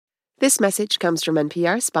This message comes from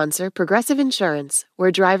NPR sponsor Progressive Insurance, where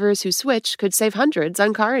drivers who switch could save hundreds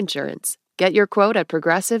on car insurance. Get your quote at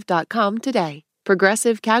progressive.com today.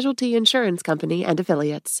 Progressive Casualty Insurance Company and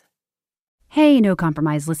Affiliates. Hey, No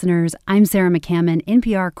Compromise listeners. I'm Sarah McCammon,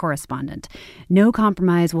 NPR correspondent. No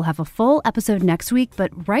Compromise will have a full episode next week,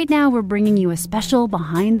 but right now we're bringing you a special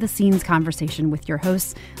behind-the-scenes conversation with your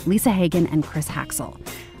hosts, Lisa Hagen and Chris Haxel.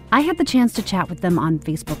 I had the chance to chat with them on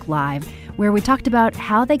Facebook Live, where we talked about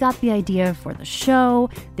how they got the idea for the show,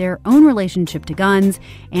 their own relationship to guns,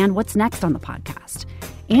 and what's next on the podcast.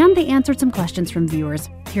 And they answered some questions from viewers.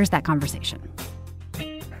 Here's that conversation.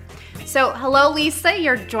 So, hello, Lisa.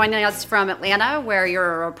 You're joining us from Atlanta, where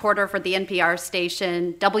you're a reporter for the NPR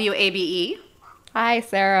station WABE. Hi,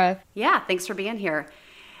 Sarah. Yeah, thanks for being here.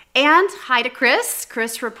 And hi to Chris.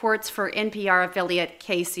 Chris reports for NPR affiliate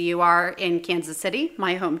KCUR in Kansas City,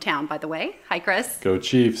 my hometown, by the way. Hi, Chris. Go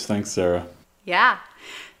Chiefs. Thanks, Sarah. Yeah.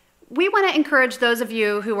 We want to encourage those of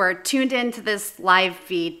you who are tuned into this live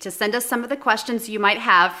feed to send us some of the questions you might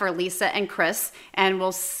have for Lisa and Chris, and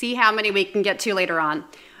we'll see how many we can get to later on.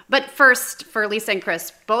 But first, for Lisa and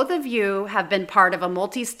Chris, both of you have been part of a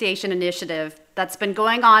multi-station initiative that's been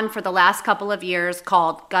going on for the last couple of years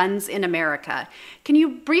called Guns in America. Can you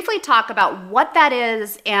briefly talk about what that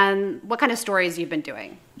is and what kind of stories you've been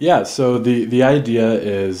doing? Yeah, so the idea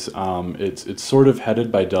is it's sort of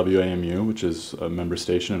headed by WAMU, which is a member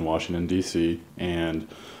station in Washington, D.C., and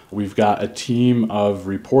we've got a team of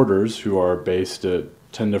reporters who are based at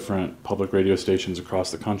 10 different public radio stations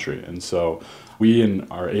across the country. And so we and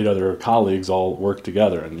our 8 other colleagues all work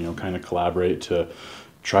together and, kind of collaborate to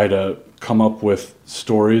try to come up with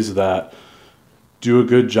stories that do a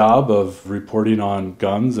good job of reporting on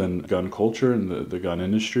guns and gun culture and the gun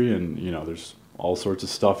industry. And, there's all sorts of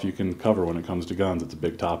stuff you can cover when it comes to guns. It's a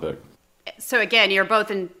big topic. So again, you're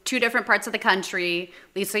both in 2 different parts of the country.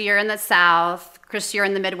 Lisa, you're in the South. Chris, you're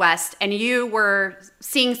in the Midwest. And you were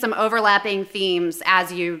seeing some overlapping themes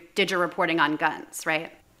as you did your reporting on guns,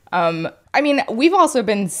 right? We've also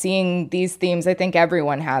been seeing these themes. I think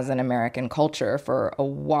everyone has in American culture for a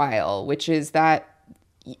while, which is that,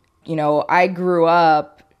 I grew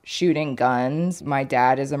up shooting guns. My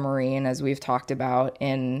dad is a Marine, as we've talked about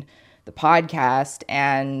in the podcast,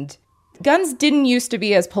 and guns didn't used to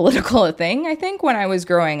be as political a thing, I think, when I was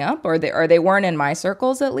growing up, or they weren't in my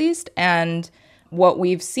circles at least. And what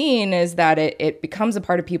we've seen is that it becomes a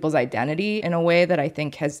part of people's identity in a way that I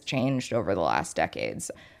think has changed over the last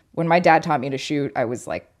decades. When my dad taught me to shoot, I was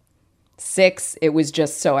like 6. It was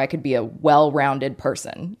just so I could be a well-rounded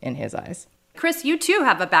person in his eyes. Chris, you too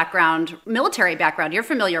have military background. You're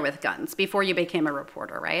familiar with guns before you became a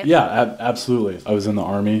reporter, right? Yeah, absolutely. I was in the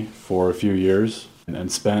Army for a few years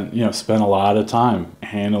and spent a lot of time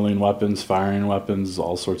handling weapons, firing weapons,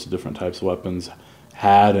 all sorts of different types of weapons.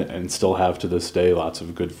 Had and still have to this day lots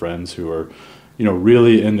of good friends who are,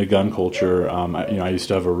 really into gun culture. I used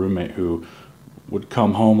to have a roommate who would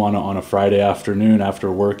come home on a Friday afternoon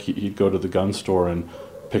after work. He'd go to the gun store and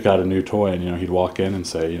pick out a new toy, and he'd walk in and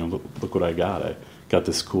say, look what I got. I got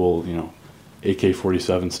this cool,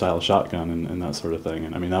 AK-47 style shotgun and that sort of thing.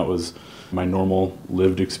 And that was my normal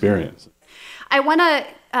lived experience. I want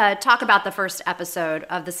to talk about the first episode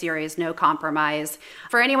of the series, No Compromise.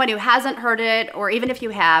 For anyone who hasn't heard it, or even if you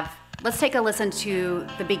have, let's take a listen to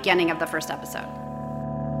the beginning of the first episode.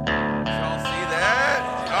 Y'all see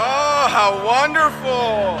that? Oh, how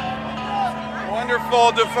wonderful!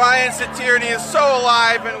 Wonderful. Defiance and tyranny is so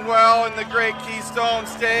alive and well in the great Keystone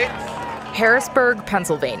State. Harrisburg,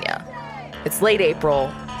 Pennsylvania. It's late April,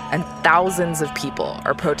 and thousands of people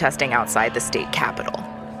are protesting outside the state capitol.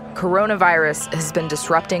 Coronavirus has been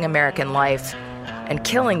disrupting American life and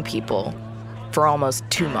killing people for almost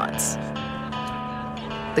 2 months.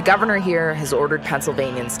 The governor here has ordered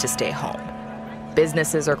Pennsylvanians to stay home.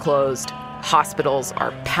 Businesses are closed, hospitals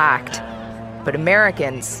are packed, but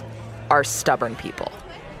Americans are stubborn people.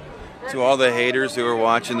 To all the haters who are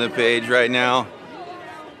watching the page right now,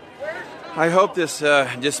 I hope this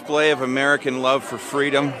display of American love for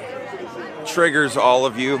freedom triggers all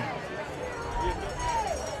of you.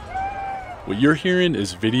 What you're hearing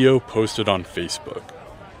is video posted on Facebook.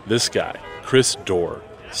 This guy, Chris Dorr,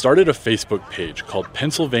 started a Facebook page called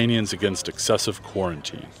Pennsylvanians Against Excessive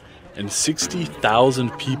Quarantine, and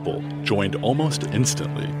 60,000 people joined almost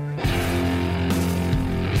instantly.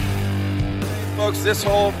 Folks, this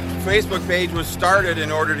whole Facebook page was started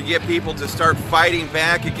in order to get people to start fighting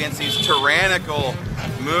back against these tyrannical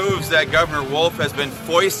moves that Governor Wolf has been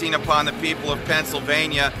foisting upon the people of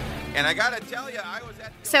Pennsylvania. And I gotta tell you, I was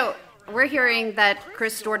at... So We're hearing that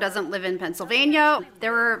Chris Storr doesn't live in Pennsylvania.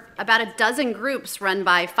 There were about a dozen groups run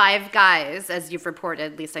by 5 guys, as you've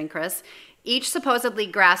reported, Lisa and Chris, each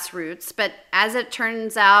supposedly grassroots. But as it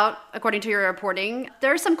turns out, according to your reporting,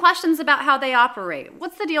 there are some questions about how they operate.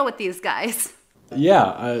 What's the deal with these guys?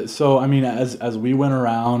 Yeah, so I mean, as we went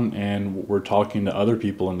around and were talking to other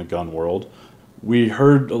people in the gun world, we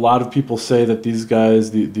heard a lot of people say that these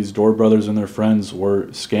guys, these Dorr brothers and their friends, were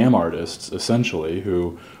scam artists, essentially,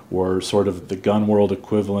 who were sort of the gun world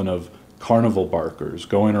equivalent of carnival barkers,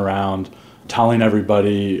 going around telling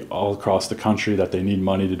everybody all across the country that they need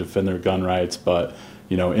money to defend their gun rights, but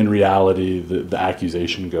in reality, the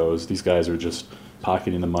accusation goes these guys are just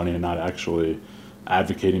pocketing the money and not actually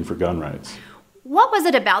advocating for gun rights. What was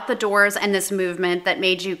it about the Doors and this movement that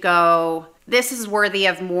made you go, this is worthy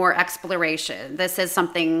of more exploration? This is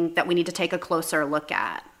something that we need to take a closer look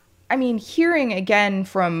at. I mean, hearing again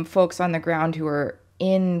from folks on the ground who are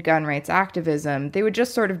in gun rights activism, they would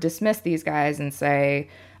just sort of dismiss these guys and say,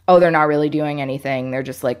 oh, they're not really doing anything. They're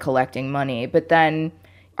just like collecting money. But then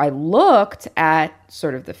I looked at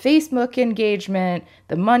sort of the Facebook engagement,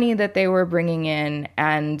 the money that they were bringing in,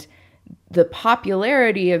 and the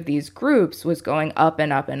popularity of these groups was going up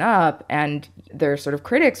and up and up. And their sort of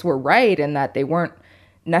critics were right in that they weren't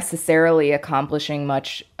necessarily accomplishing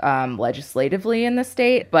much legislatively in the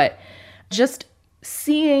state, but just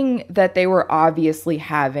seeing that they were obviously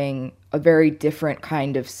having a very different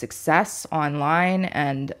kind of success online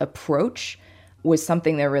and approach was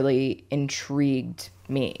something that really intrigued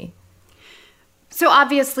me. So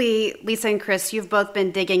obviously, Lisa and Chris, you've both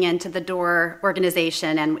been digging into the Dorr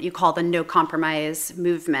organization and what you call the no compromise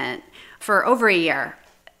movement for over a year.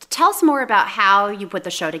 Tell us more about how you put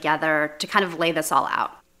the show together to kind of lay this all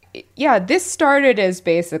out. Yeah, this started as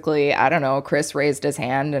basically, I don't know, Chris raised his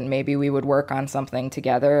hand and maybe we would work on something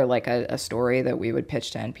together, like a story that we would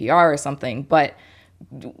pitch to NPR or something. But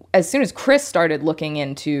as soon as Chris started looking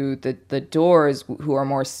into the Doors, who are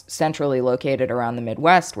more centrally located around the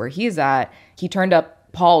Midwest where he's at, he turned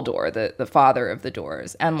up Paul Dorr, the father of the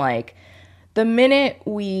Doors. And like the minute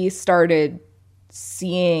we started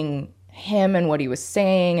seeing him and what he was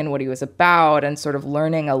saying and what he was about and sort of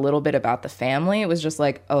learning a little bit about the family, it was just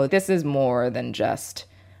like, oh, this is more than just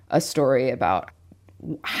a story about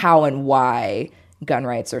how and why gun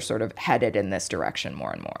rights are sort of headed in this direction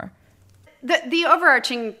more and more. The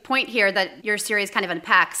overarching point here that your series kind of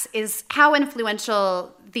unpacks is how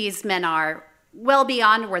influential these men are well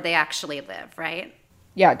beyond where they actually live, right?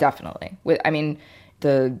 Yeah, definitely. I mean,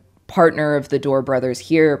 the partner of the Dorr brothers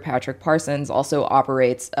here, Patrick Parsons, also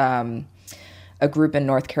operates a group in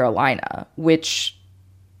North Carolina, which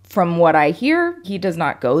from what I hear, he does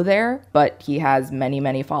not go there, but he has many,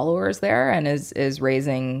 many followers there and is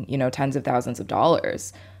raising, tens of thousands of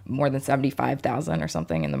dollars, more than 75,000 or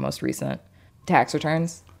something in the most recent tax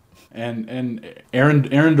returns. And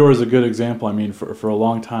Aaron Dorr is a good example. I mean, for a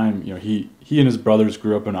long time, he and his brothers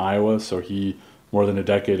grew up in Iowa, so he more than a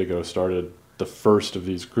decade ago started the first of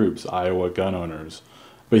these groups, Iowa Gun Owners.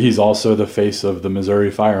 But he's also the face of the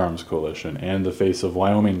Missouri Firearms Coalition and the face of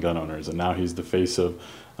Wyoming Gun Owners, and now he's the face of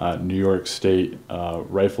New York State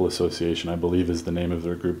Rifle Association, I believe is the name of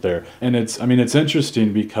their group there. And it's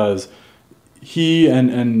interesting because he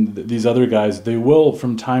and these other guys, they will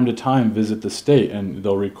from time to time visit the state and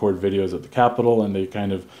they'll record videos at the Capitol and they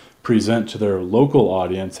kind of present to their local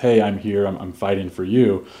audience, hey, I'm here, I'm fighting for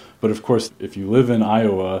you. But of course, if you live in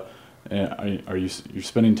Iowa, you're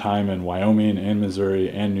spending time in Wyoming and Missouri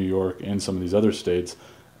and New York and some of these other states,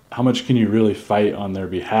 how much can you really fight on their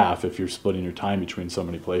behalf if you're splitting your time between so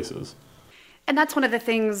many places? And that's one of the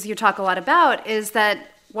things you talk a lot about is that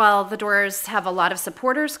while the Doors have a lot of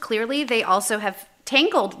supporters, clearly they also have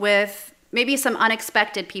tangled with maybe some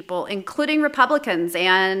unexpected people, including Republicans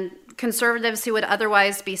and conservatives who would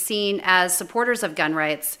otherwise be seen as supporters of gun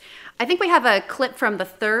rights. I think we have a clip from the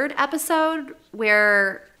 3rd episode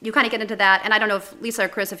where you kind of get into that. And I don't know if Lisa or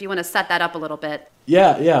Chris, if you want to set that up a little bit.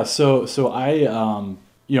 Yeah. So I,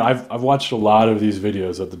 I've watched a lot of these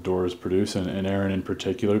videos that the Doors produce, and Aaron in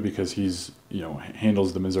particular, because he's,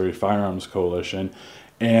 handles the Missouri Firearms Coalition.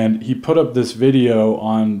 And he put up this video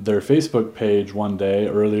on their Facebook page one day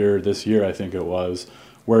earlier this year, I think it was,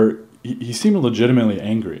 where he seemed legitimately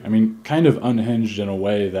angry. I mean, kind of unhinged in a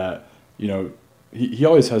way that, he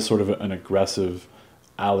always has sort of an aggressive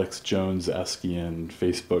Alex Jones-esque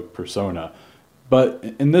Facebook persona. But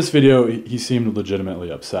in this video, he seemed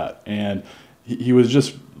legitimately upset. And he was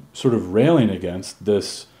just sort of railing against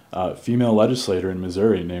this female legislator in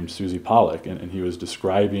Missouri named Susie Pollack. And he was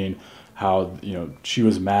describing how, she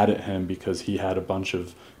was mad at him because he had a bunch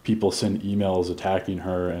of people send emails attacking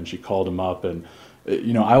her, and she called him up and,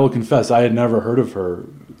 I will confess, I had never heard of her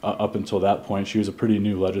up until that point. She was a pretty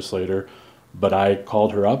new legislator, but I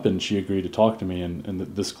called her up and she agreed to talk to me, and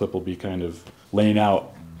this clip will be kind of laying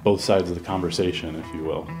out both sides of the conversation, if you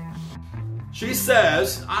will. She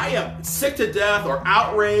says, I am sick to death or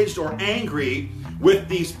outraged or angry with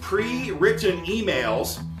these pre-written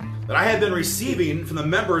emails that I have been receiving from the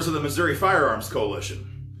members of the Missouri Firearms Coalition.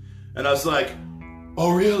 And I was like,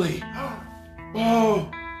 oh, really?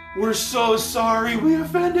 Oh, we're so sorry we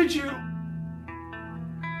offended you.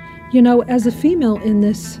 As a female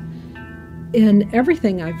in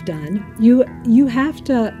everything I've done, you have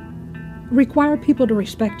to require people to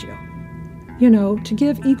respect you. To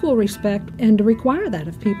give equal respect and to require that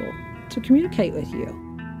of people to communicate with you.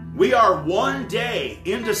 We are one day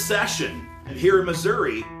into session here in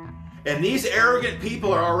Missouri, and these arrogant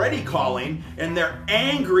people are already calling, and they're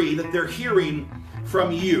angry that they're hearing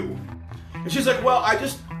from you. And she's like, well, I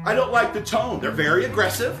don't like the tone. They're very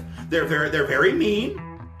aggressive. They're very mean.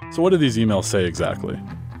 So what do these emails say exactly?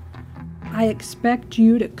 I expect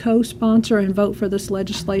you to co-sponsor and vote for this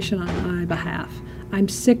legislation on my behalf. I'm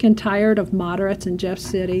sick and tired of moderates in Jeff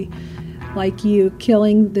City like you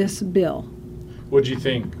killing this bill. What did you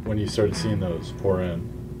think when you started seeing those pour in?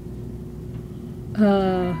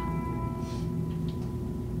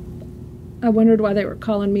 I wondered why they were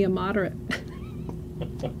calling me a moderate.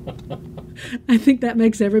 I think that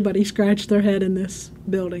makes everybody scratch their head in this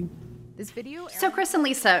building. So Chris and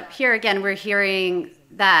Lisa, here again, we're hearing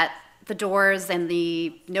that the Doors and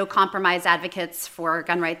the no compromise advocates for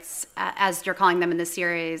gun rights, as you're calling them in this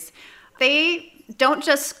series, they don't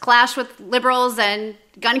just clash with liberals and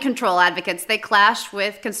gun control advocates, they clash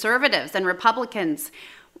with conservatives and Republicans.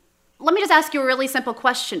 Let me just ask you a really simple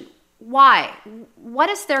question. Why? What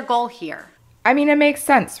is their goal here? I mean, it makes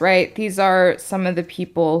sense, right? These are some of the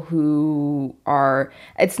people who are,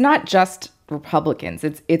 it's not just Republicans.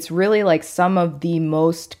 It's really like some of the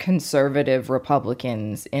most conservative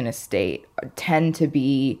Republicans in a state tend to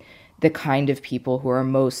be the kind of people who are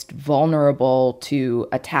most vulnerable to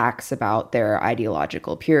attacks about their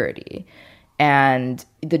ideological purity. And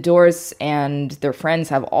the Doors and their friends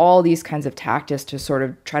have all these kinds of tactics to sort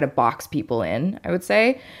of try to box people in, I would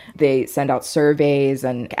say. They send out surveys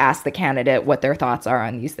and ask the candidate what their thoughts are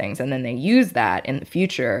on these things. And then they use that in the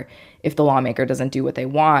future, if the lawmaker doesn't do what they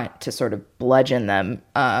want, to sort of bludgeon them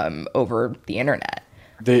over the internet.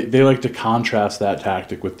 They like to contrast that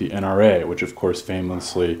tactic with the NRA, which of course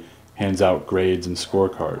famously hands out grades and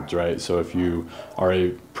scorecards, right? So if you are a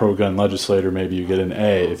pro-gun legislator, maybe you get an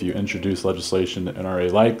A. If you introduce legislation that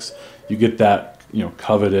NRA likes, you get that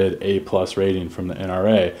coveted A+ rating from the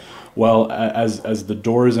NRA. Well, as the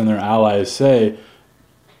Doors and their allies say,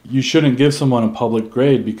 you shouldn't give someone a public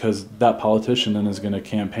grade because that politician then is going to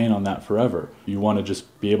campaign on that forever. You want to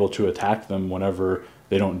just be able to attack them whenever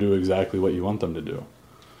they don't do exactly what you want them to do.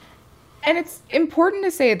 And it's important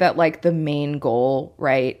to say that, like, the main goal,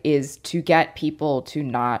 right, is to get people to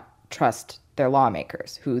not trust their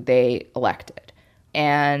lawmakers who they elected.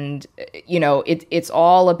 And, it's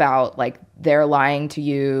all about, like, they're lying to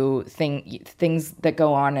you. Things that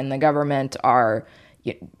go on in the government are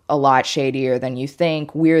a lot shadier than you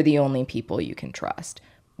think. We're the only people you can trust.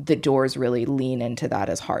 The Doors really lean into that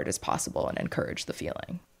as hard as possible and encourage the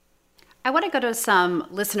feeling. I want to go to some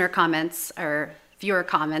listener comments or viewer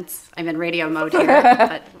comments. I'm in radio mode here,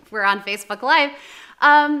 but we're on Facebook Live.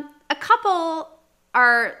 A couple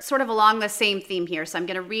are sort of along the same theme here. So I'm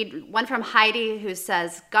going to read one from Heidi, who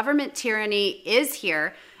says, government tyranny is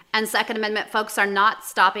here, and Second Amendment folks are not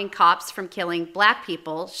stopping cops from killing Black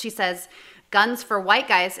people. She says, guns for white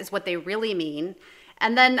guys is what they really mean.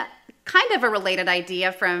 And then kind of a related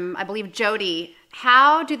idea from, I believe, Jody.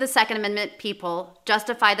 How do the Second Amendment people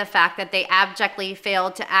justify the fact that they abjectly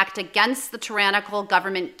failed to act against the tyrannical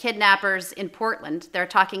government kidnappers in Portland? They're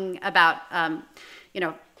talking about,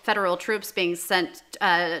 federal troops being sent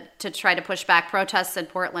to try to push back protests in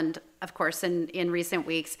Portland, of course, in recent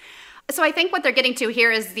weeks. So I think what they're getting to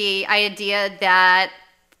here is the idea that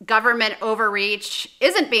government overreach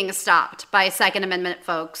isn't being stopped by Second Amendment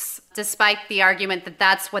folks, despite the argument that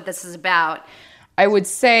that's what this is about. I would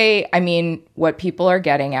say, what people are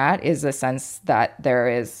getting at is a sense that there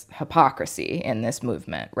is hypocrisy in this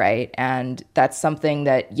movement, right? And that's something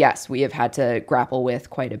that, yes, we have had to grapple with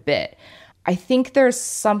quite a bit. I think there's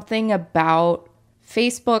something about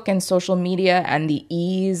Facebook and social media and the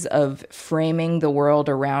ease of framing the world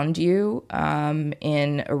around you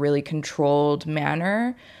in a really controlled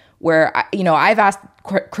manner, where, I've asked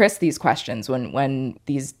Chris these questions when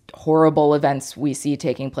these horrible events we see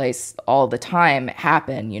taking place all the time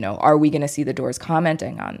happen. Are we going to see the Doors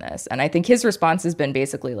commenting on this? And I think his response has been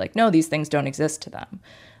basically like, no, these things don't exist to them.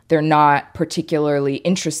 They're not particularly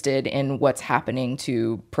interested in what's happening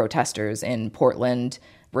to protesters in Portland,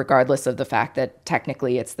 regardless of the fact that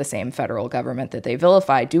technically it's the same federal government that they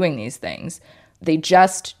vilify doing these things. They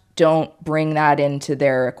just don't bring that into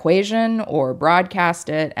their equation or broadcast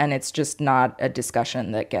it, and it's just not a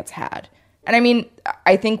discussion that gets had. And I mean,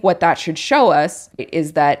 I think what that should show us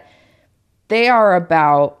is that they are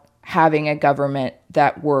about having a government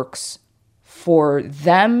that works for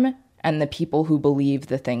them and the people who believe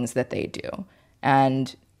the things that they do.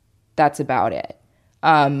 And that's about it.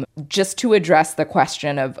 Just to address the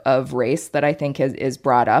question of race that I think is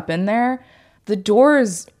brought up in there, the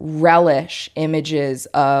Doors relish images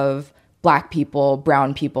of Black people,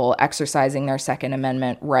 brown people exercising their Second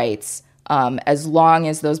Amendment rights, as long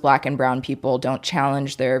as those Black and brown people don't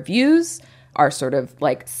challenge their views, are sort of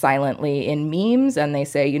like silently in memes, and they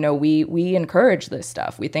say, we encourage this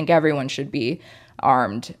stuff. We think everyone should be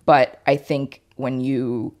armed. But I think when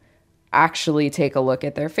you actually take a look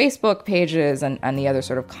at their Facebook pages and the other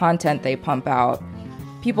sort of content they pump out,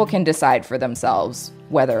 people can decide for themselves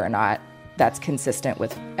whether or not that's consistent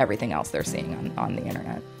with everything else they're seeing on the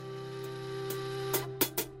internet.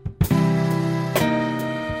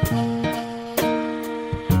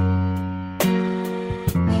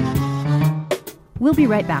 We'll be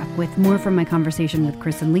right back with more from my conversation with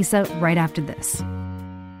Chris and Lisa right after this.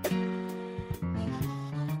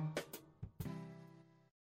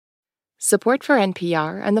 Support for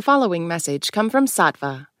NPR and the following message come from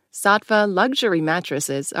Sattva. Sattva luxury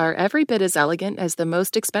mattresses are every bit as elegant as the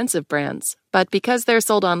most expensive brands, but because they're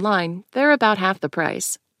sold online, they're about half the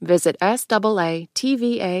price. Visit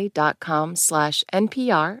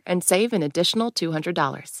SAATVA.com/NPR and save an additional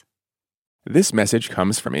 $200. This message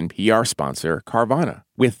comes from NPR sponsor Carvana.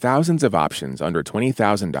 With thousands of options under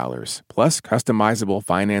 $20,000, plus customizable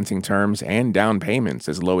financing terms and down payments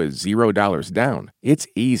as low as $0 down, it's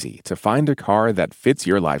easy to find a car that fits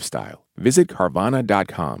your lifestyle. Visit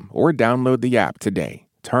Carvana.com or download the app today.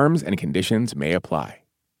 Terms and conditions may apply.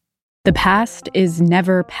 The past is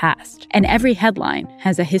never past, and every headline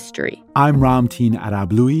has a history. I'm Ramteen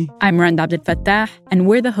Arablouei. I'm Rand Abdel Fattah, and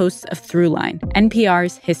we're the hosts of Throughline,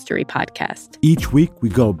 NPR's history podcast. Each week, we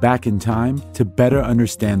go back in time to better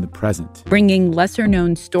understand the present, bringing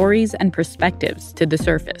lesser-known stories and perspectives to the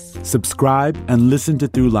surface. Subscribe and listen to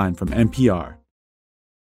Throughline from NPR.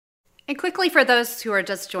 And quickly, for those who are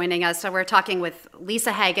just joining us, so we're talking with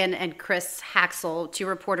Lisa Hagen and Chris Haxel, two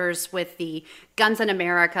reporters with the Guns in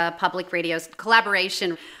America Public Radio's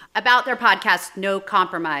collaboration, about their podcast, No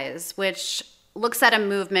Compromise, which looks at a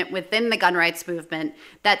movement within the gun rights movement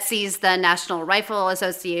that sees the National Rifle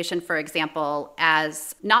Association, for example,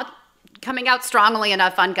 as not coming out strongly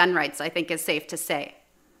enough on gun rights, I think is safe to say.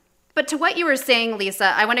 But to what you were saying,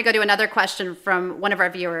 Lisa, I want to go to another question from one of our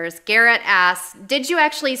viewers. Garrett asks, did you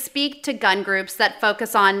actually speak to gun groups that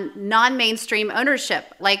focus on non-mainstream ownership,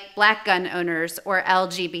 like Black gun owners or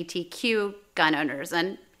LGBTQ gun owners?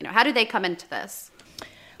 And how do they come into this?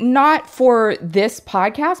 Not for this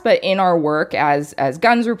podcast, but in our work as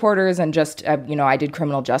guns reporters and just, I did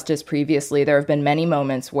criminal justice previously. There have been many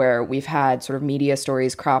moments where we've had sort of media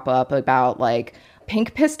stories crop up about like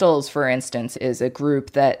Pink Pistols, for instance, is a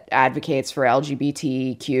group that advocates for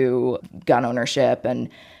LGBTQ gun ownership. And,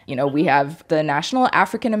 we have the National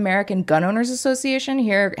African American Gun Owners Association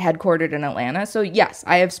here, headquartered in Atlanta. So yes,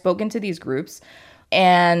 I have spoken to these groups.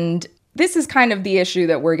 And this is kind of the issue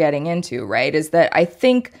that we're getting into, right? Is that I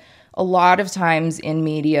think a lot of times in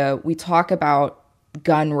media, we talk about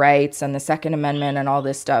gun rights and the Second Amendment and all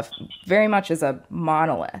this stuff very much as a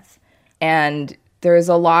monolith. And there's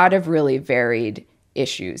a lot of really varied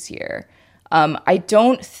issues here. I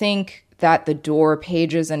don't think that the Door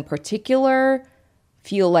pages in particular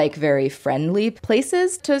feel like very friendly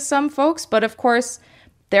places to some folks, but of course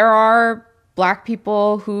there are Black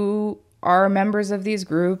people who are members of these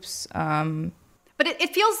groups. But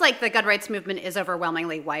it feels like the gun rights movement is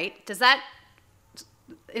overwhelmingly white. Is that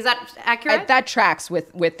accurate? That tracks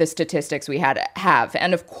with the statistics we have.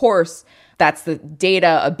 And of course, that's the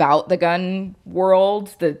data about the gun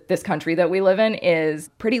world. This country that we live in is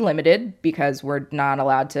pretty limited because we're not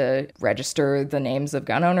allowed to register the names of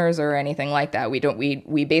gun owners or anything like that.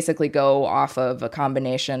 We basically go off of a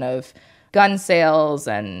combination of gun sales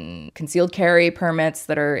and concealed carry permits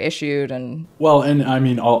that are issued. And I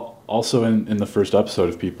mean, also in the first episode,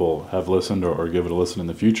 if people have listened or give it a listen in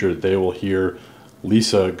the future, they will hear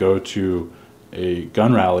Lisa go to a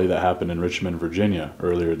gun rally that happened in Richmond, Virginia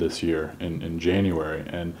earlier this year in January.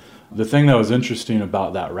 And the thing that was interesting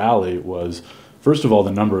about that rally was, first of all,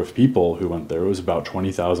 the number of people who went there. It was about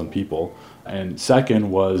 20,000 people. And second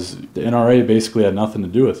was the NRA basically had nothing to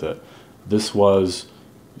do with it. This was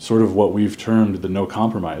sort of what we've termed the no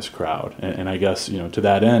compromise crowd. And I guess, to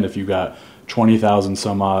that end, if you got 20,000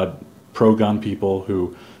 some odd pro-gun people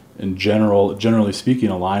who, in generally speaking,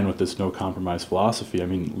 align with this no compromise philosophy. I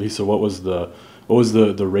mean, Lisa, what was the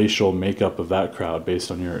racial makeup of that crowd based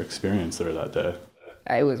on your experience there that day?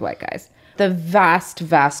 It was white guys. The vast,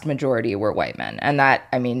 vast majority were white men. And that,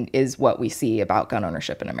 is what we see about gun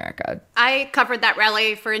ownership in America. I covered that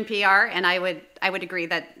rally for NPR, and I would agree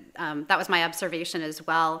that that was my observation as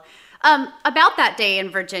well. About that day in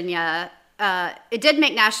Virginia, it did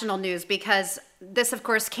make national news because this, of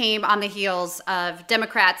course, came on the heels of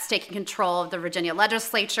Democrats taking control of the Virginia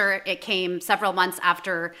legislature. It came several months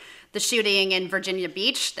after the shooting in Virginia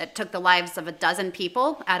Beach that took the lives of 12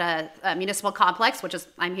 people at a municipal complex, which is,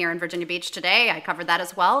 I'm here in Virginia Beach today. I covered that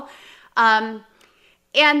as well. And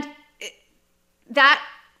that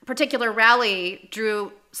particular rally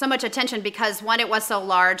drew so much attention because, one, it was so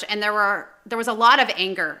large, and there was a lot of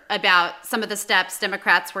anger about some of the steps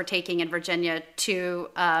Democrats were taking in Virginia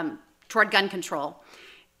toward gun control.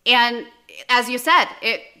 And as you said,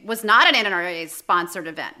 it was not an NRA-sponsored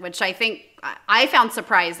event, which I think I found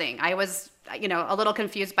surprising. I was, a little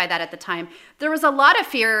confused by that at the time. There was a lot of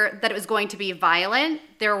fear that it was going to be violent.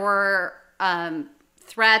 There were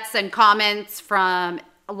threats and comments from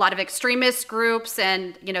a lot of extremist groups,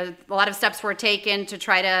 and a lot of steps were taken to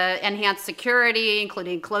try to enhance security,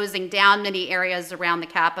 including closing down many areas around the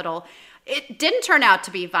Capitol. It didn't turn out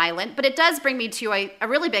to be violent, but it does bring me to a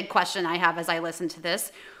really big question I have as I listen to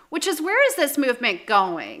this, which is, where is this movement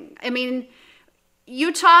going?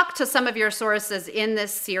 You talk to some of your sources in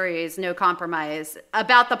this series, No Compromise,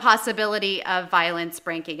 about the possibility of violence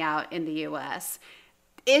breaking out in the U.S.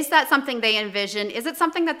 Is that something they envision? Is it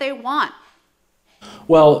something that they want?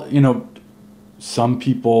 Well, some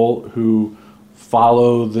people who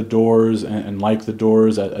follow the Doors and like the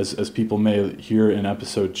Doors, as people may hear in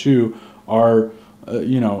episode 2, are,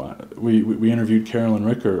 we interviewed Carolyn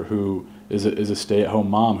Ricker, who is a stay-at-home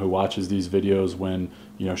mom who watches these videos when,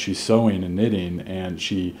 she's sewing and knitting, and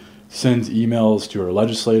she sends emails to her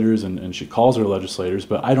legislators and she calls her legislators,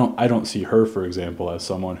 but I don't see her, for example, as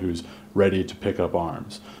someone who's ready to pick up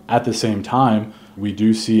arms. At the same time, we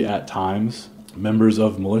do see at times members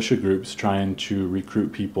of militia groups trying to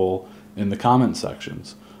recruit people in the comment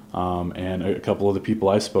sections. And a couple of the people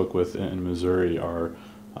I spoke with in Missouri are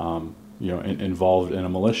involved in a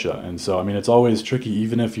militia. And so, it's always tricky,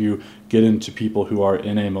 even if you get into people who are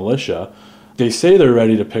in a militia. They say they're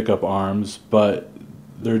ready to pick up arms, but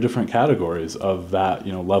there are different categories of that,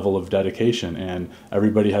 level of dedication, and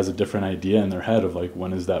everybody has a different idea in their head of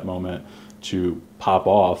when is that moment to pop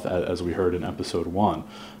off, as we heard in episode 1.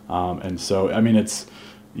 And so, it's,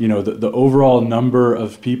 the overall number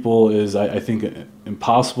of people is, I think,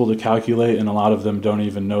 impossible to calculate, and a lot of them don't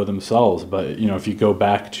even know themselves. But, if you go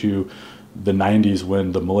back to the 90s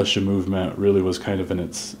when the militia movement really was kind of in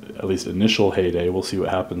its, at least initial heyday, we'll see what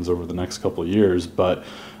happens over the next couple of years. But,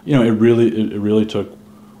 it really took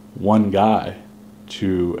one guy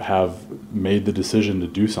to have made the decision to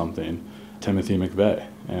do something, Timothy McVeigh.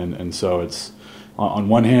 And so it's, on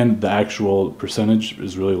one hand, the actual percentage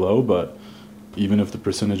is really low, but even if the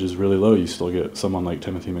percentage is really low, you still get someone like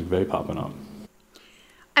Timothy McVeigh popping up.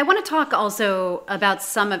 I want to talk also about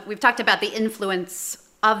we've talked about the influence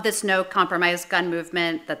of this no compromise gun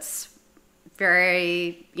movement that's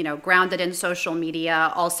very, grounded in social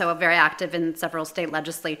media, also very active in several state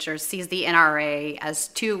legislatures, sees the NRA as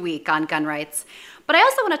too weak on gun rights. But I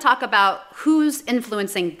also want to talk about who's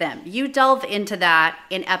influencing them. You delve into that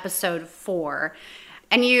in episode 4,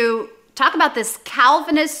 and you talk about this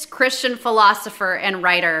Calvinist Christian philosopher and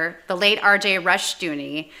writer, the late R.J.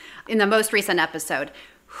 Rushdoony, in the most recent episode.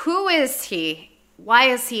 Who is he? Why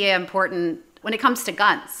is he important when it comes to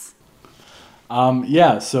guns?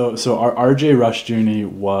 So R.J. Rushdoony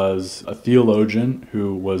was a theologian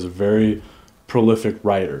who was a very prolific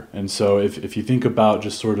writer. And so if you think about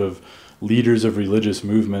just sort of leaders of religious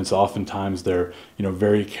movements, oftentimes they're,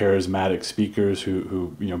 very charismatic speakers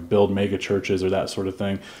who build mega churches or that sort of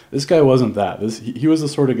thing. This guy wasn't that. He was the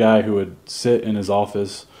sort of guy who would sit in his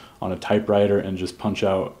office on a typewriter and just punch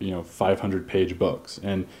out, 500-page books.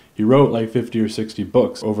 And he wrote like 50 or 60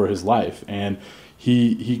 books over his life. And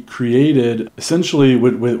he created, essentially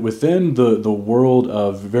within the world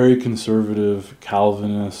of very conservative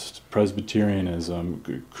Calvinist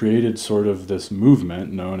Presbyterianism, created sort of this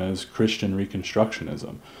movement known as Christian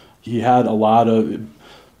Reconstructionism. he had a lot of,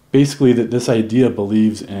 basically that this idea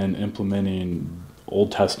believes in implementing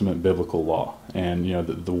Old Testament biblical law. And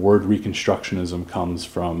the word Reconstructionism comes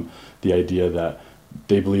from the idea that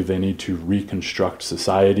they believe they need to reconstruct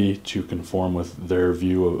society to conform with their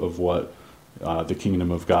view of what the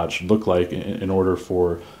kingdom of God should look like in order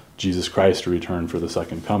for Jesus Christ to return for the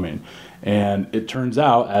second coming. And it turns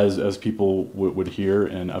out, as people would hear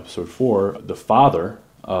in episode 4, the father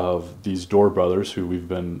of these Dorr brothers, who we've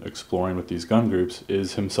been exploring with these gun groups,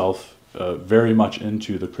 is himself very much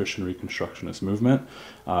into the Christian Reconstructionist movement.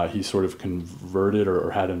 He sort of converted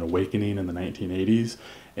or had an awakening in the 1980s,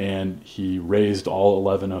 and he raised all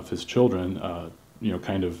 11 of his children,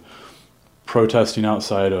 kind of protesting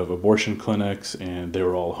outside of abortion clinics, and they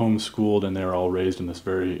were all homeschooled, and they were all raised in this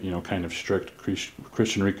very, kind of strict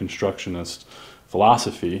Christian Reconstructionist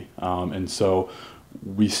philosophy. And so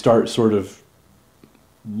we start sort of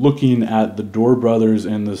looking at the Dorr brothers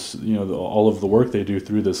and this, all of the work they do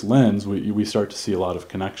through this lens. We start to see a lot of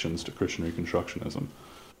connections to Christian Reconstructionism.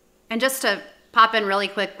 And just to pop in really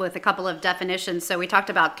quick with a couple of definitions. So we talked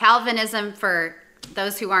about Calvinism. For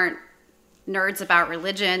those who aren't nerds about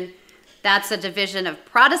religion, that's a division of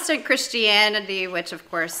Protestant Christianity, which of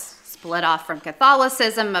course split off from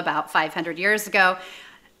Catholicism about 500 years ago.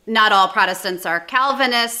 Not all Protestants are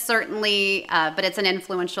Calvinists, certainly, but it's an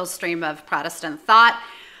influential stream of Protestant thought.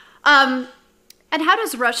 And how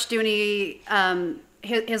does Rushdoony,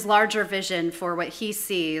 his larger vision for what he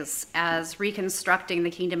sees as reconstructing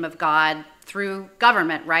the kingdom of God through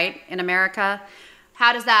government, right, in America,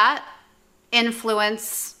 how does that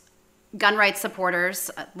influence gun rights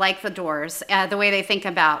supporters like the Doors, the way they think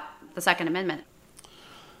about the Second Amendment?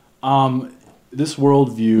 This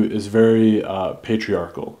worldview is very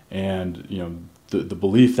patriarchal, and the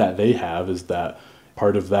belief that they have is that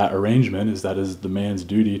part of that arrangement is that it is the man's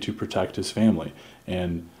duty to protect his family,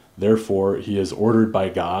 and therefore he is ordered by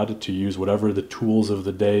God to use whatever the tools of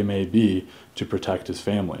the day may be to protect his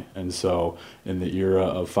family. And so in the era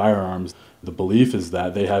of firearms, the belief is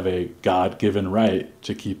that they have a God-given right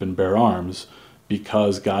to keep and bear arms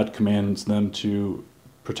because God commands them to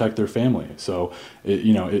protect their family. So,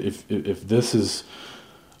 if this is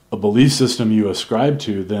a belief system you ascribe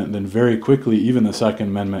to, then very quickly, even the Second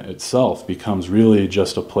Amendment itself becomes really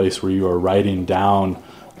just a place where you are writing down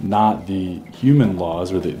not the human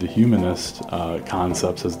laws or the humanist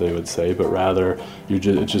concepts, as they would say, but rather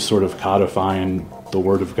it's just sort of codifying the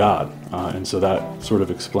Word of God. And so that sort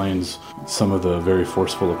of explains some of the very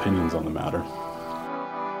forceful opinions on the matter.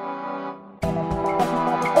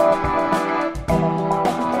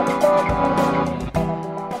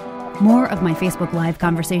 More of my Facebook Live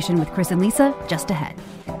conversation with Chris and Lisa just ahead.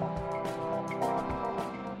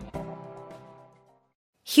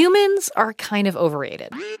 Humans are kind of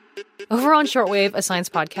overrated. Over on Shortwave, a science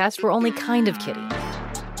podcast, we're only kind of kidding.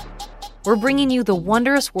 We're bringing you the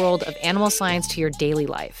wondrous world of animal science to your daily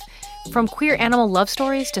life. From queer animal love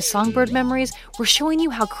stories to songbird memories, we're showing you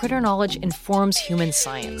how critter knowledge informs human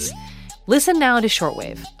science. Listen now to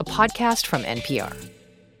Shortwave, a podcast from NPR.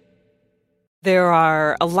 There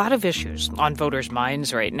are a lot of issues on voters'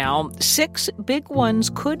 minds right now. 6 big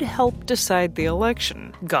ones could help decide the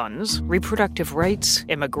election: guns, reproductive rights,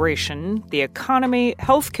 immigration, the economy,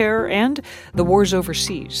 healthcare, and the wars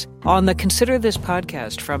overseas. On the Consider This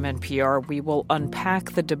podcast from NPR, we will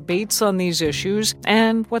unpack the debates on these issues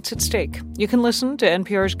and what's at stake. You can listen to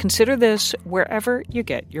NPR's Consider This wherever you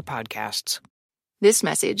get your podcasts. This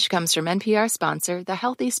message comes from NPR sponsor, the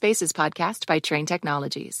Healthy Spaces podcast by Train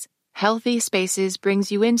Technologies. Healthy Spaces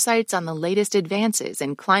brings you insights on the latest advances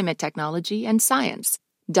in climate technology and science.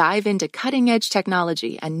 Dive into cutting-edge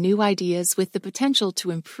technology and new ideas with the potential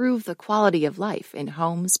to improve the quality of life in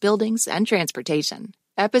homes, buildings, and transportation.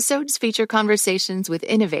 Episodes feature conversations with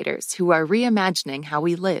innovators who are reimagining how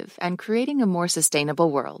we live and creating a more sustainable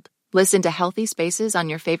world. Listen to Healthy Spaces on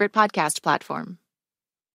your favorite podcast platform.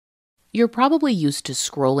 You're probably used to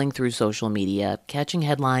scrolling through social media, catching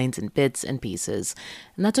headlines in bits and pieces.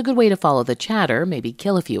 And that's a good way to follow the chatter, maybe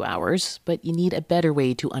kill a few hours, but you need a better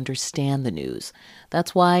way to understand the news.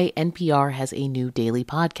 That's why NPR has a new daily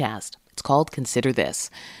podcast. It's called Consider This.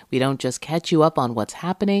 We don't just catch you up on what's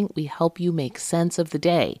happening, we help you make sense of the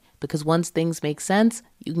day. Because once things make sense,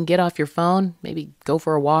 you can get off your phone, maybe go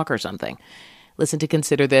for a walk or something. Listen to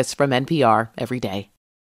Consider This from NPR every day.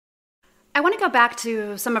 I want to go back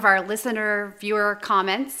to some of our listener viewer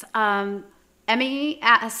comments. Emmy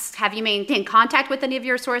asks, have you maintained contact with any of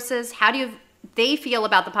your sources? How do they feel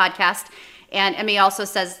about the podcast? And Emmy also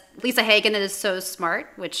says, Lisa Hagen is so smart,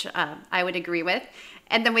 which I would agree with.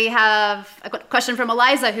 And then we have a question from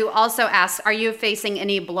Eliza, who also asks, are you facing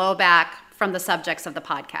any blowback from the subjects of the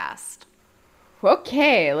podcast?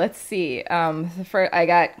 Okay, let's see. I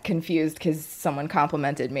got confused because someone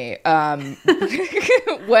complimented me. The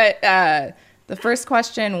first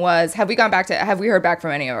question was, have we heard back from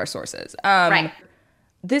any of our sources? Right.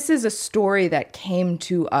 This is a story that came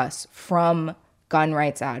to us from gun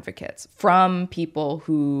rights advocates, from people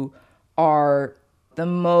who are the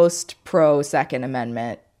most pro Second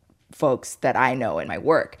Amendment folks that I know in my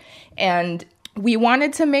work. And we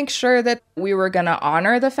wanted to make sure that we were going to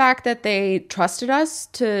honor the fact that they trusted us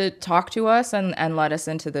to talk to us and let us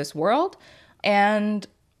into this world. And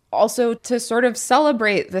also to sort of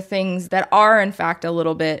celebrate the things that are, in fact, a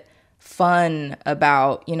little bit fun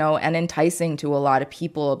about, and enticing to a lot of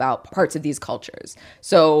people about parts of these cultures.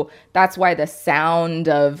 So that's why the sound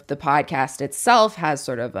of the podcast itself has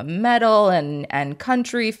sort of a metal and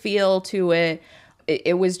country feel to it.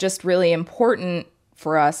 It was just really important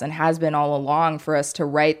for us, and has been all along, for us to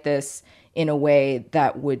write this in a way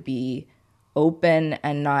that would be open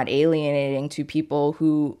and not alienating to people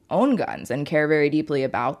who own guns and care very deeply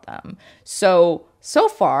about them. So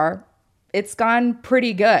far, it's gone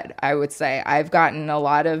pretty good, I would say. I've gotten a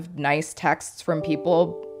lot of nice texts from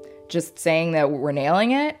people just saying that we're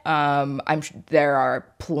nailing it. There are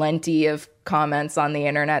plenty of comments on the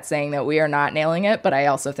internet saying that we are not nailing it, but I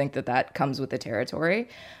also think that comes with the territory.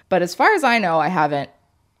 But as far as I know, I haven't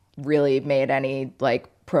really made any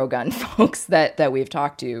pro-gun folks that we've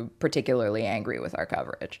talked to particularly angry with our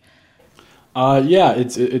coverage. Yeah,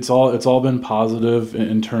 it's all been positive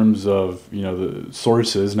in terms of the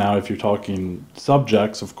sources. Now, if you're talking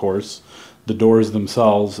subjects, of course, the doors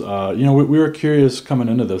themselves. We were curious coming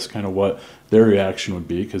into this kind of what their reaction would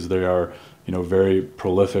be, because they are very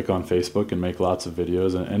prolific on Facebook and make lots of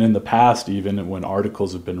videos. And in the past, even when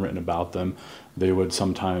articles have been written about them, they would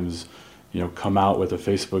sometimes come out with a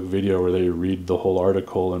Facebook video where they read the whole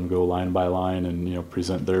article and go line by line and,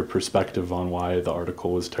 present their perspective on why the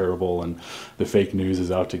article was terrible and the fake news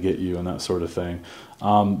is out to get you and that sort of thing.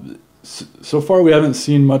 So far, we haven't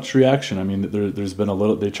seen much reaction. I mean, there's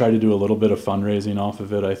been they try to do a little bit of fundraising off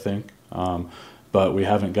of it, I think. But we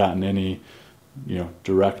haven't gotten any,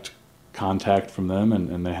 direct contact from them,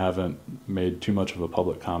 and they haven't made too much of a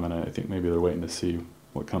public comment. I think maybe they're waiting to see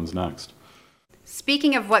what comes next.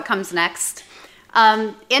 Speaking of what comes next,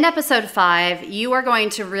 in episode 5, you are going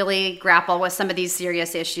to really grapple with some of these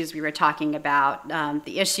serious issues we were talking about,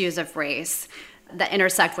 the issues of race that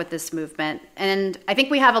intersect with this movement. And I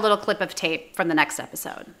think we have a little clip of tape from the next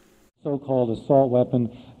episode. So-called assault weapon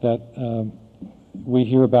that we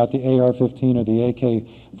hear about, the AR-15 or the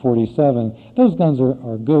AK-47, those guns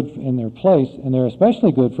are good in their place, and they're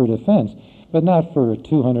especially good for defense, but not for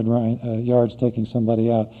 200 yards taking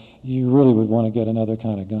somebody out. You really would want to get another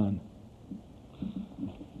kind of gun.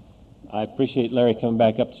 I appreciate Larry coming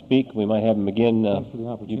back up to speak. We might have him again. Thanks for the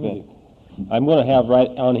opportunity. I'm going to have right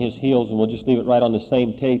on his heels, and we'll just leave it right on the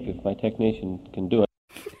same tape if my technician can do it.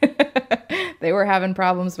 They were having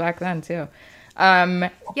problems back then, too.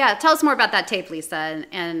 Yeah, tell us more about that tape, Lisa,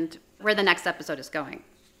 and where the next episode is going.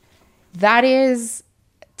 That is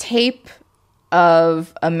tape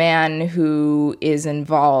of a man who is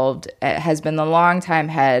involved, has been the longtime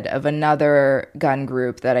head of another gun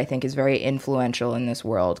group that I think is very influential in this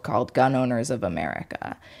world called Gun Owners of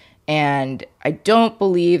America. And I don't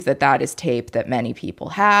believe that is tape that many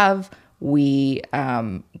people have. We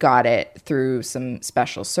got it through some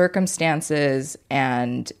special circumstances,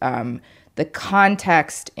 and the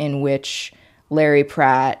context in which Larry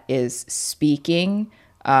Pratt is speaking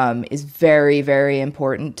is very, very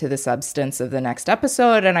important to the substance of the next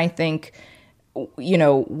episode. And I think,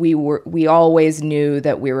 we always knew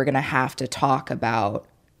that we were going to have to talk about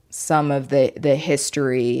some of the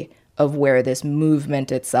history of where this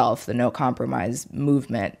movement itself, the No Compromise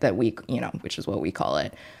movement that which is what we call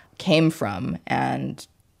it, came from, and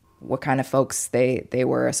what kind of folks they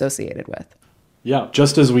were associated with. Yeah,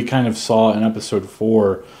 just as we kind of saw in episode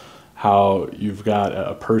 4, how you've got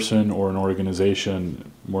a person or an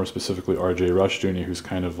organization, more specifically R.J. Rush Jr., who's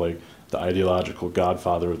kind of like the ideological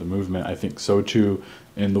godfather of the movement. I think so too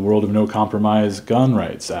in the world of no compromise gun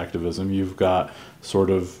rights activism. You've got sort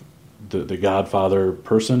of the godfather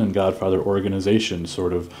person and godfather organization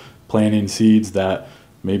sort of planting seeds that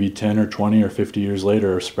maybe 10 or 20 or 50 years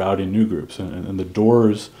later are sprouting new groups. And the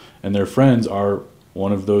Doors and their friends are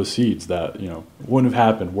one of those seeds that wouldn't have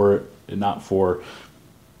happened were it not for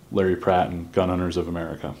Larry Pratt and Gun Owners of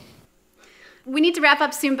America. We need to wrap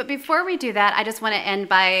up soon, but before we do that, I just want to end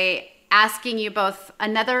by asking you both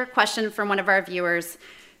another question from one of our viewers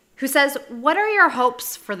who says, what are your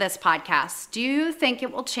hopes for this podcast? Do you think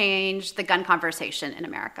it will change the gun conversation in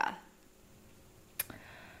America?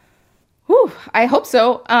 Whew, I hope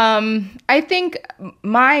so. I think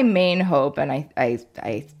my main hope, and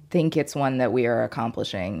I think it's one that we are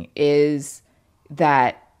accomplishing, is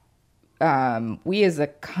that we as a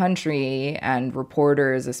country and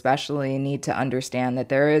reporters especially need to understand that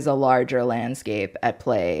there is a larger landscape at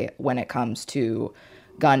play when it comes to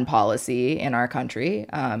gun policy in our country.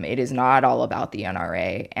 It is not all about the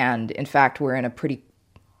NRA. And in fact, we're in a pretty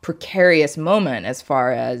precarious moment as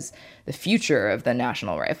far as the future of the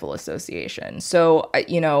National Rifle Association. So,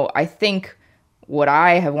 I think what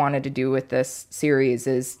I have wanted to do with this series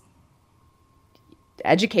is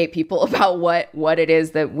educate people about what it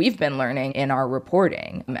is that we've been learning in our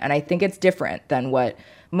reporting. And I think it's different than what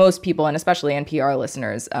most people, and especially NPR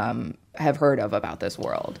listeners, have heard of about this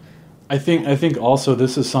world. I think also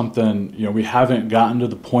this is something, we haven't gotten to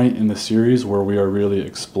the point in the series where we are really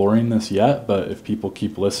exploring this yet, but if people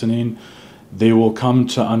keep listening, they will come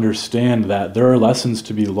to understand that there are lessons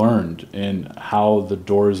to be learned in how the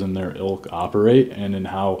doors in their ilk operate and in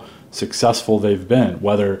how successful they've been,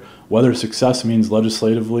 whether success means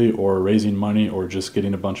legislatively or raising money or just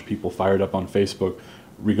getting a bunch of people fired up on Facebook.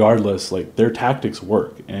 Regardless, their tactics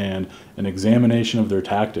work, and an examination of their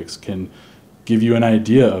tactics can give you an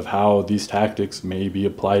idea of how these tactics may be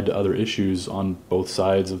applied to other issues on both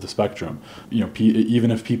sides of the spectrum.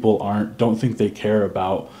 Even if people don't think they care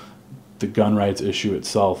about the gun rights issue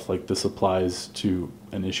itself, this applies to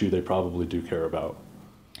an issue they probably do care about.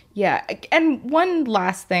 Yeah, and one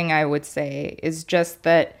last thing I would say is just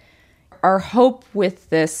that our hope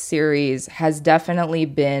with this series has definitely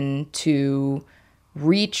been to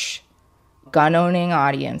reach gun-owning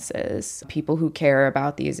audiences, people who care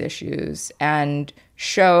about these issues, and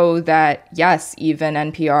show that, yes, even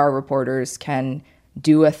NPR reporters can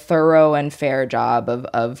do a thorough and fair job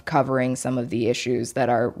of covering some of the issues that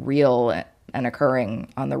are real and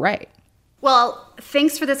occurring on the right. Well,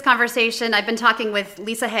 thanks for this conversation. I've been talking with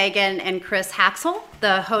Lisa Hagen and Chris Haxel,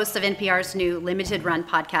 the hosts of NPR's new limited-run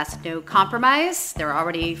podcast, No Compromise. There are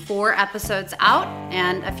already 4 episodes out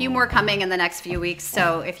and a few more coming in the next few weeks.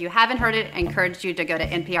 So if you haven't heard it, I encourage you to go to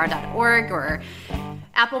npr.org or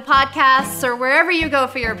Apple Podcasts or wherever you go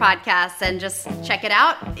for your podcasts and just check it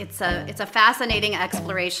out. It's a fascinating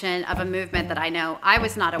exploration of a movement that I know I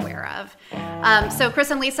was not aware of. So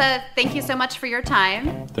Chris and Lisa, thank you so much for your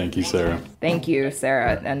time. Thank you, Sarah. Thank you,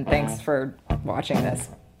 Sarah, and thanks for watching this,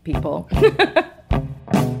 people.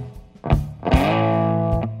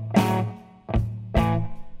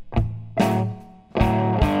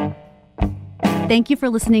 Thank you for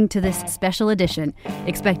listening to this special edition.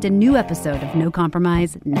 Expect a new episode of No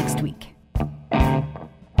Compromise next week.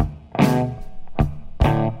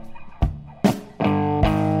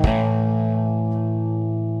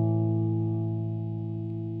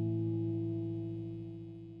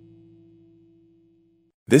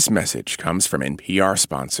 This message comes from NPR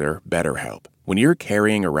sponsor BetterHelp. When you're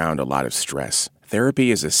carrying around a lot of stress,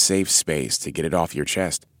 therapy is a safe space to get it off your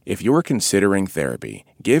chest. If you're considering therapy,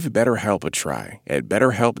 give BetterHelp a try at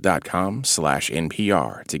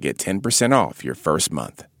BetterHelp.com/NPR to get 10% off your first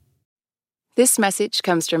month. This message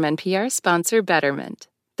comes from NPR sponsor Betterment.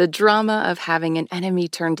 The drama of having an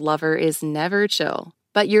enemy-turned-lover is never chill,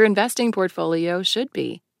 but your investing portfolio should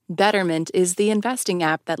be. Betterment is the investing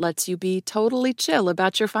app that lets you be totally chill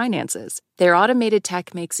about your finances. Their automated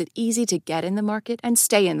tech makes it easy to get in the market and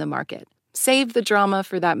stay in the market. Save the drama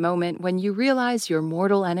for that moment when you realize your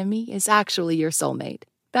mortal enemy is actually your soulmate.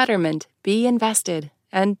 Betterment, be invested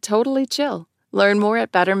and totally chill. Learn more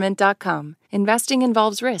at Betterment.com. Investing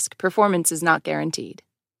involves risk. Performance is not guaranteed.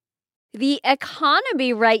 The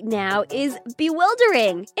economy right now is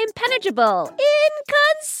bewildering, impenetrable,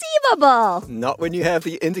 inconceivable. Not when you have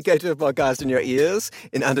the Indicator podcast in your ears.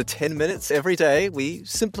 In under 10 minutes every day, we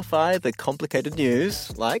simplify the complicated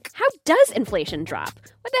news, like... How does inflation drop?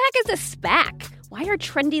 What the heck is a SPAC? Why are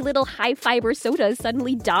trendy little high-fiber sodas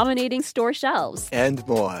suddenly dominating store shelves? And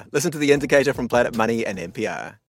more. Listen to the Indicator from Planet Money and NPR.